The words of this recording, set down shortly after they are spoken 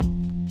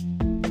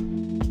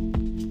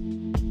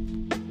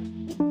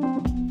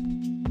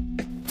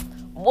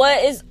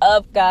What is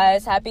up,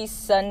 guys? Happy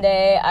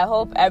Sunday. I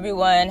hope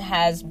everyone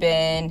has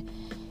been,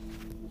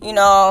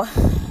 inhaling,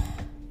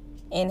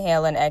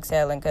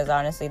 exhaling, because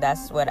honestly,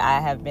 that's what I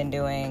have been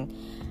doing.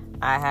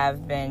 I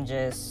have been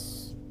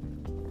just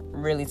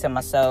really to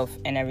myself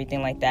and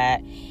everything like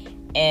that.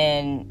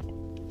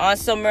 And on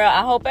some real,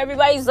 I hope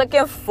everybody's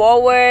looking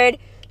forward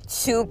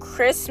to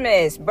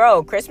Christmas.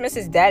 Bro, Christmas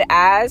is dead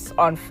ass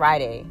on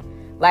Friday.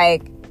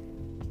 Like,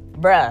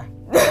 bruh.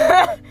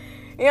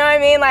 You know what I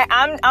mean? Like,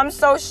 I'm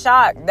so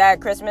shocked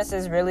that Christmas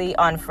is really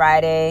on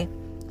Friday.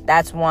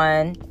 That's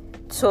one.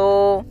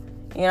 Two,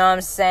 you know what I'm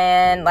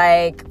saying?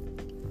 Like,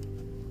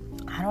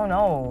 I don't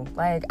know.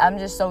 Like, I'm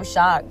just so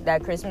shocked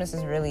that Christmas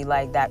is really,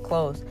 like, that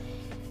close.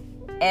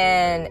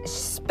 And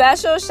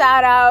special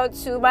shout out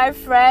to my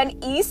friend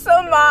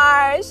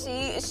Isamar.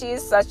 She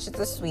is such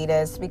the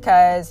sweetest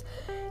because,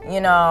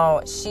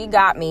 she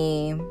got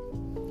me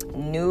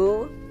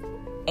new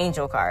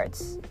angel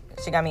cards.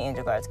 She got me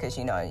angel cards because,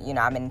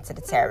 I'm into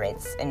the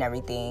tarots and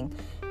everything.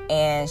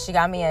 And she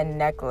got me a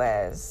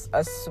necklace,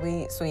 a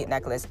sweet, sweet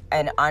necklace.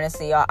 And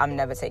honestly, y'all, I'm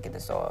never taking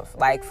this off.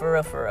 Like, for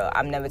real,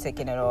 I'm never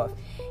taking it off.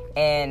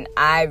 And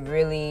I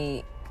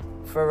really,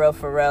 for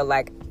real,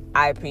 like,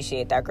 I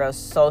appreciate that girl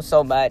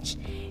so much.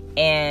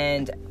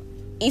 And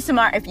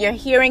Isamar, if you're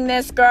hearing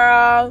this,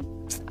 girl,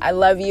 I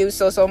love you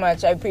so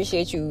much. I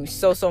appreciate you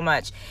so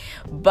much.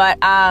 But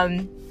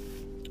on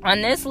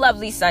this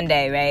lovely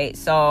Sunday, right?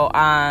 So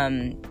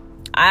I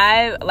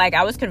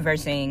was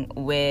conversing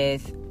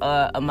with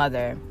a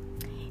mother,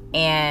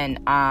 and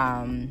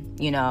I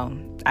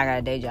got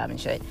a day job and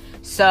shit.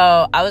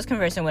 So I was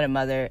conversing with a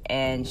mother,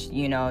 and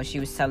she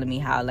was telling me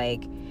how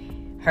like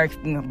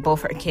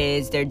both her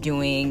kids, they're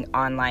doing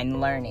online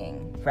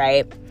learning,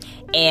 right?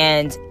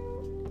 And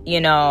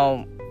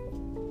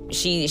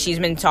she's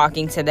been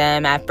talking to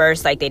them. At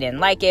first, like, they didn't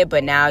like it,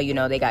 but now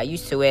they got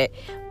used to it.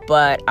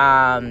 But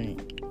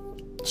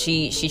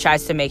she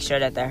tries to make sure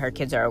that her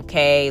kids are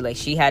okay. Like,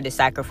 she had to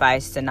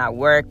sacrifice to not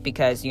work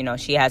because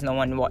she has no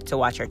one to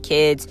watch her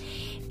kids,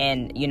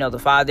 and the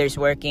father's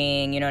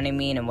working, you know what I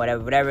mean, and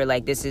whatever.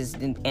 Like, this is,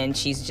 and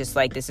she's just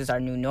like, this is our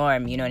new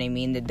norm, you know what I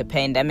mean. The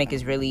pandemic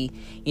is really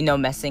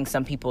messing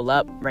some people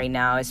up right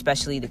now,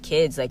 especially the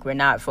kids. Like, we're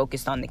not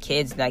focused on the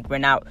kids. Like, we're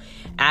not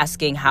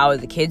asking how are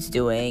the kids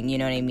doing, you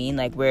know what I mean.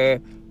 Like,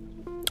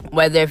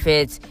 whether if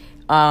it's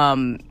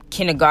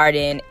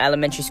kindergarten,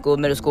 elementary school,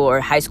 middle school, or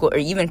high school, or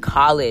even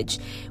college,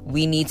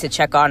 we need to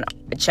check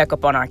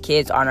up on our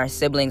kids, on our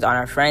siblings, on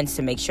our friends,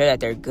 to make sure that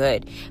they're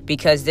good.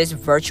 Because this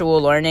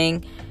virtual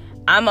learning,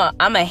 I'm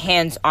a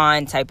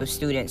hands-on type of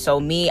student,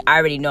 so I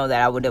already know that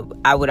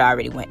I would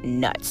already went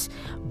nuts.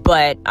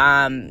 But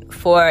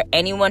for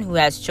anyone who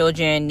has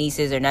children,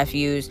 nieces or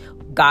nephews,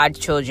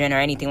 godchildren, or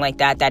anything like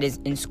that is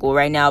in school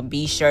right now,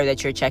 be sure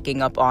that you're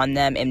checking up on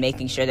them and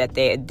making sure that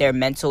their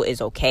mental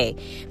is okay.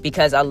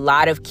 Because a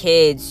lot of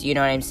kids, you know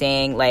what I'm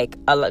saying, like,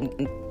 a lot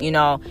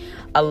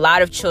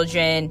of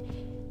children,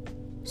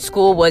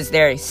 school was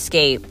their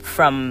escape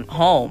from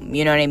home,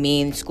 you know what I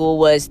mean. School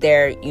was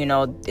their,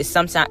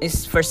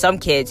 sometimes for some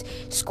kids,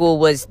 school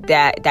was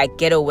that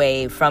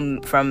getaway from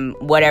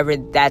whatever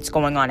that's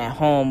going on at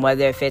home,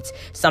 whether if it's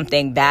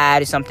something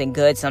bad or something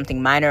good,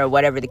 something minor, or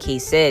whatever the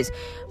case is.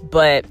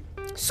 But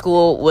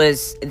school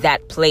was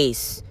that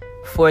place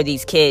for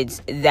these kids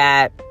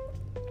that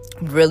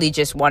really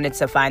just wanted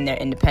to find their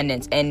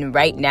independence. And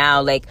right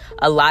now, like,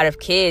 a lot of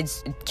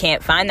kids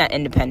can't find that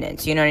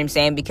independence, you know what I'm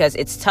saying, because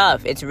it's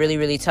tough. It's really,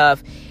 really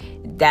tough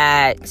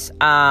that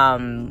a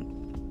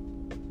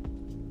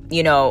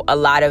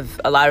lot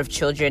of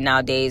children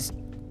nowadays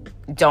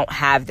don't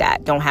have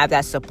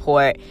that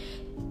support,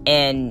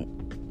 and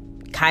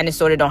kind of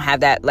sort of don't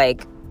have that,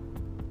 like,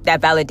 that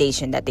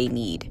validation that they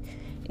need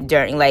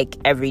during, like,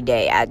 every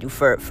day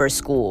for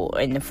school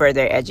and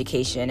further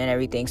education and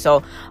everything.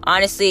 So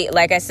honestly,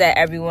 like I said,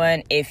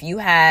 everyone, if you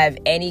have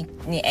any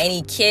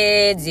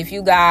kids, if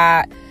you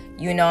got,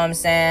 you know what I'm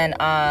saying,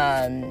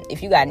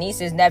 if you got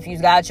nieces, nephews,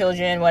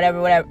 godchildren,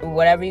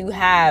 whatever you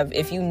have,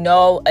 if you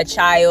know a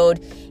child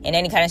in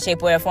any kind of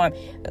shape, way, or form,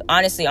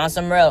 honestly, on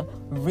some real,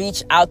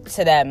 reach out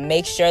to them,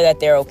 make sure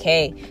that they're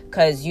okay,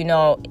 because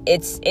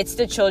it's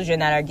the children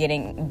that are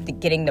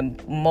getting the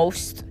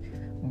most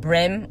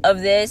brim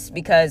of this,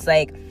 because,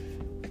 like,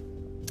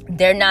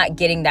 they're not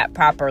getting that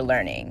proper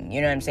learning, you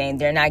know what I'm saying,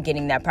 they're not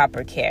getting that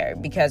proper care,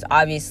 because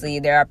obviously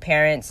there are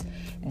parents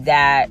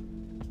that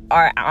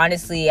are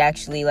honestly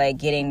actually, like,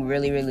 getting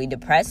really, really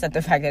depressed at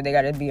the fact that they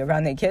got to be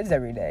around their kids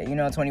every day,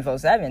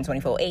 24/7,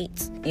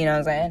 24/8, you know what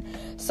I'm saying.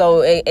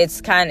 So it's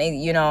kind of,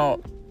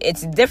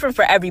 it's different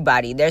for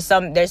everybody. There's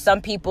some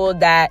people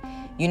that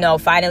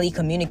finally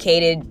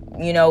communicated,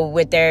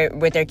 with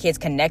their kids,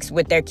 connects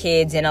with their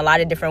kids in a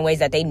lot of different ways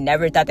that they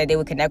never thought that they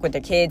would connect with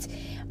their kids.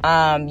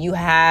 You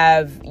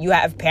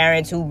have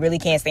parents who really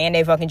can't stand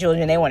their fucking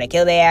children, they want to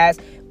kill their ass.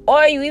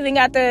 Or you even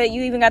got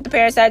the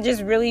parents that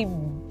just really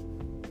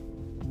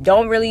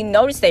don't really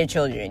notice their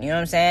children, you know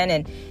what I'm saying?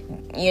 And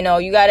you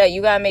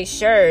gotta make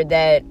sure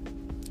that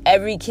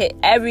every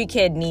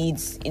kid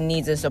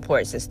needs a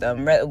support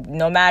system.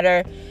 No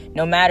matter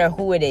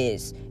who it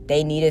is,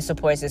 they need a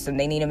support system.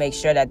 They need to make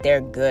sure that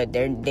they're good.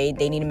 They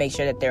need to make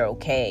sure that they're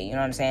okay. You know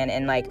what I'm saying?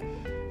 And like,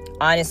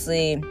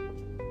 honestly,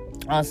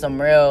 on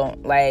some real,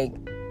 like,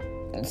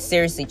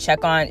 seriously,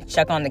 check on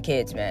the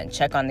kids, man.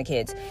 Check on the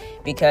kids,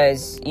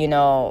 because we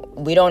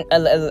don't,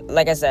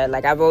 like I said,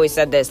 like I've always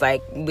said this,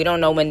 like, we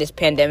don't know when this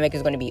pandemic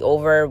is going to be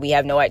over. We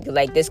have no idea.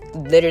 Like, this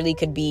literally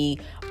could be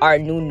our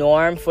new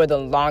norm for the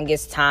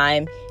longest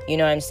time. You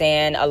know what I'm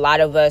saying? A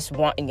lot of us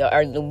want the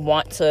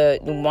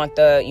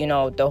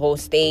the whole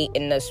state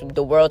and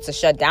the world to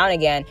shut down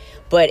again,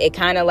 but it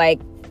kind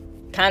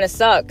of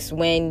sucks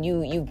when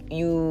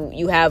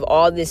you have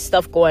all this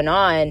stuff going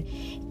on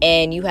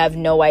and you have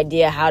no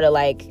idea how to,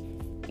 like,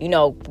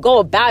 go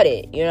about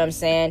it. You know what I'm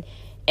saying?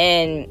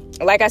 And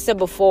like I said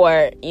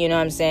before, you know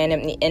what I'm saying,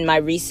 in my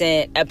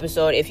recent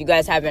episode, if you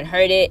guys haven't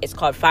heard it, it's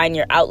called Find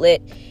Your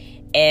Outlet.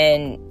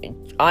 And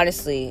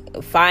honestly,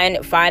 find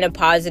a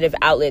positive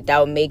outlet that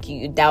will make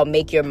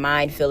your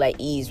mind feel at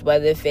ease,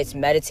 whether if it's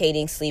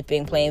meditating,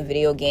 sleeping, playing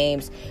video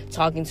games,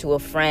 talking to a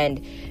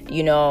friend,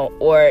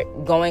 or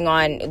going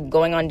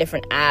on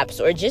different apps,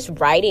 or just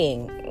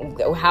writing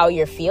how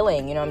you're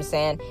feeling, you know what I'm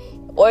saying?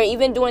 Or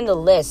even doing the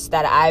list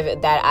that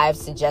I've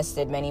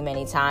suggested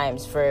many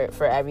times for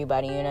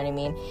everybody, you know what I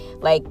mean?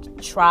 Like,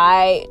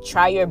 try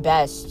your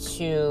best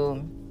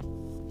to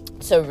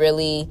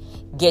really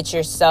get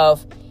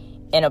yourself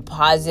in a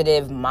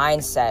positive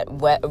mindset,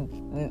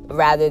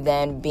 rather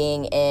than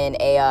being in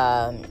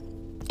a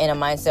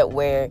mindset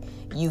where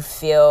you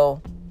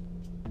feel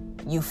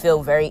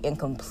very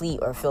incomplete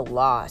or feel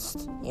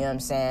lost. You know what I'm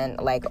saying?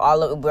 Like,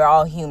 we're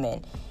all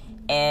human.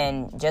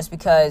 And just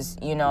because,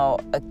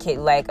 a kid,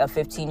 like a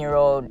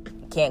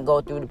 15-year-old can't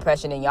go through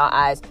depression in your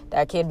eyes,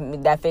 that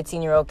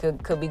 15-year-old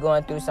could be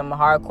going through some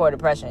hardcore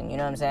depression, you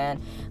know what I'm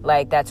saying?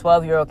 Like, that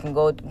 12-year-old can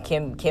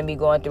be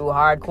going through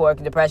hardcore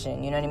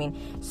depression, you know what I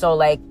mean? So,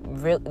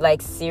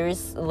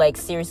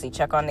 seriously,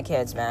 check on the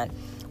kids, man.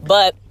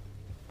 But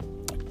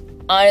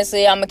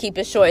honestly, I'm gonna keep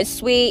it short and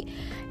sweet.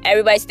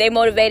 Everybody stay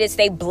motivated,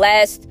 stay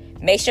blessed.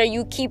 Make sure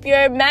you keep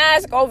your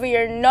mask over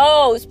your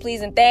nose,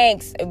 please and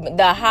thanks.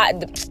 The hot,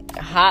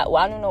 well,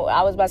 I don't know.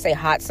 I was about to say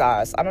hot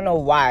sauce. I don't know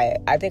why.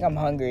 I think I'm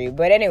hungry.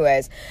 But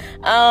anyways,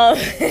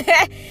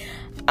 I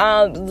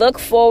look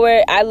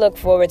forward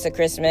to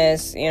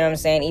Christmas. You know what I'm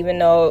saying? Even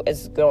though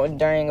it's going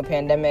during a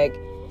pandemic,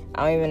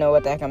 I don't even know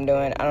what the heck I'm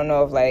doing. I don't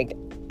know if, like,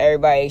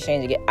 everybody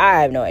exchanging it.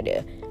 I have no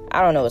idea.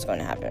 I don't know what's going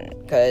to happen,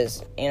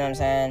 because, you know what I'm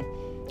saying?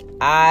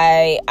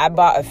 I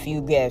bought a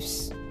few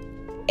gifts.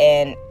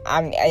 And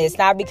it's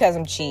not because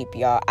I'm cheap,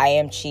 y'all. I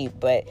am cheap,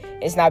 but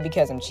it's not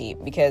because I'm cheap.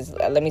 Because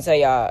let me tell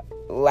y'all,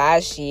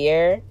 last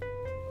year,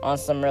 on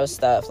some real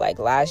stuff, like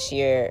last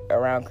year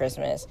around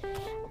Christmas,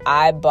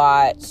 I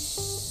bought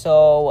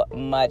so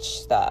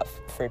much stuff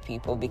for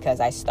people because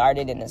I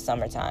started in the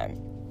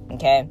summertime,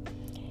 okay?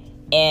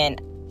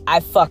 And I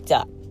fucked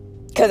up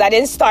because I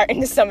didn't start in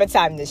the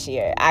summertime this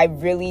year. I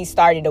really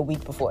started a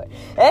week before.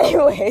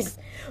 Anyways,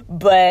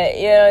 but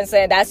you know what I'm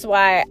saying? That's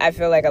why I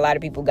feel like a lot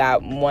of people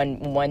got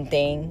one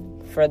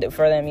thing for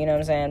them, you know what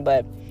I'm saying?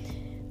 But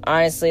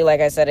honestly, like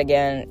I said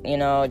again,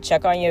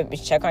 check on your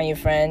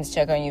friends,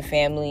 check on your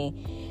family,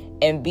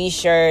 and be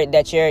sure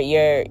that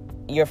you're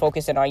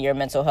focusing on your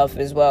mental health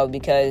as well,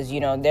 because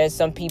there's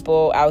some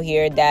people out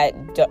here that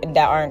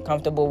aren't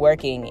comfortable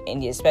working,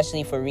 and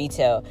especially for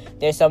retail.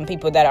 There's some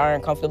people that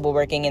aren't comfortable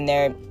working in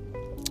the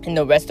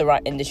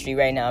restaurant industry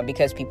right now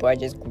because people are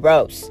just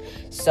gross.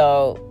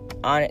 So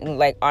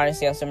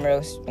honestly, on some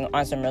real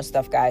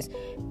stuff, guys,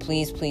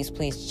 please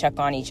check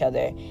on each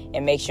other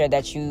and make sure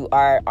that you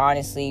are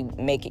honestly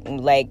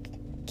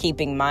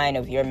keeping mind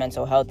of your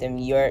mental health and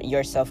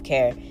your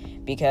self-care.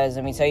 Because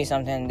let me tell you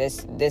something,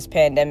 this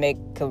pandemic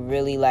could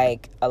really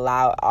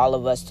allow all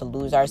of us to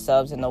lose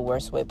ourselves in the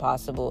worst way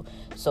possible.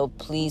 So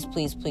please,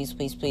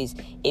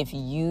 if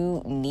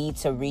you need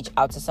to reach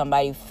out to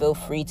somebody, feel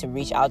free to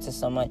reach out to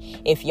someone.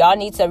 If y'all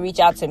need to reach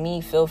out to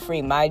me, feel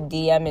free. My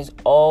DM is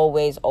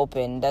always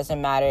open.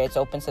 Doesn't matter. It's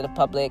open to the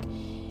public,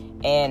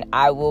 and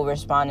I will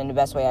respond in the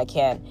best way I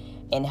can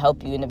and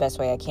help you in the best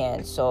way I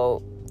can.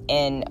 So,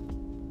 and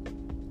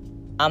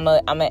I'm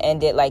gonna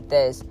end it like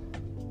this.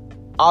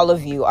 All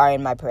of you are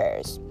in my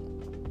prayers.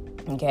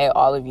 Okay?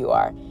 All of you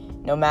are.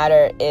 No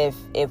matter if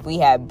we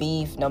had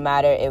beef, no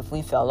matter if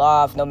we fell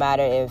off, no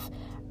matter if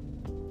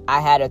I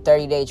had a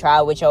 30-day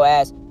trial with your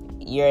ass,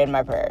 you're in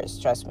my prayers.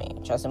 Trust me.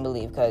 Trust and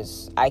believe,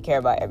 because I care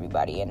about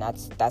everybody, and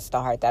that's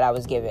the heart that I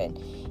was given.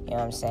 You know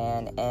what I'm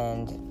saying?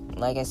 And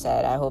like I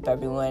said, I hope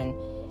everyone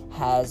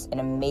has an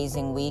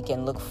amazing week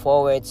and look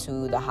forward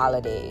to the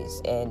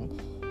holidays.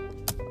 And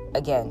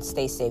again,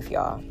 stay safe,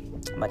 y'all.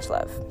 Much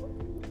love.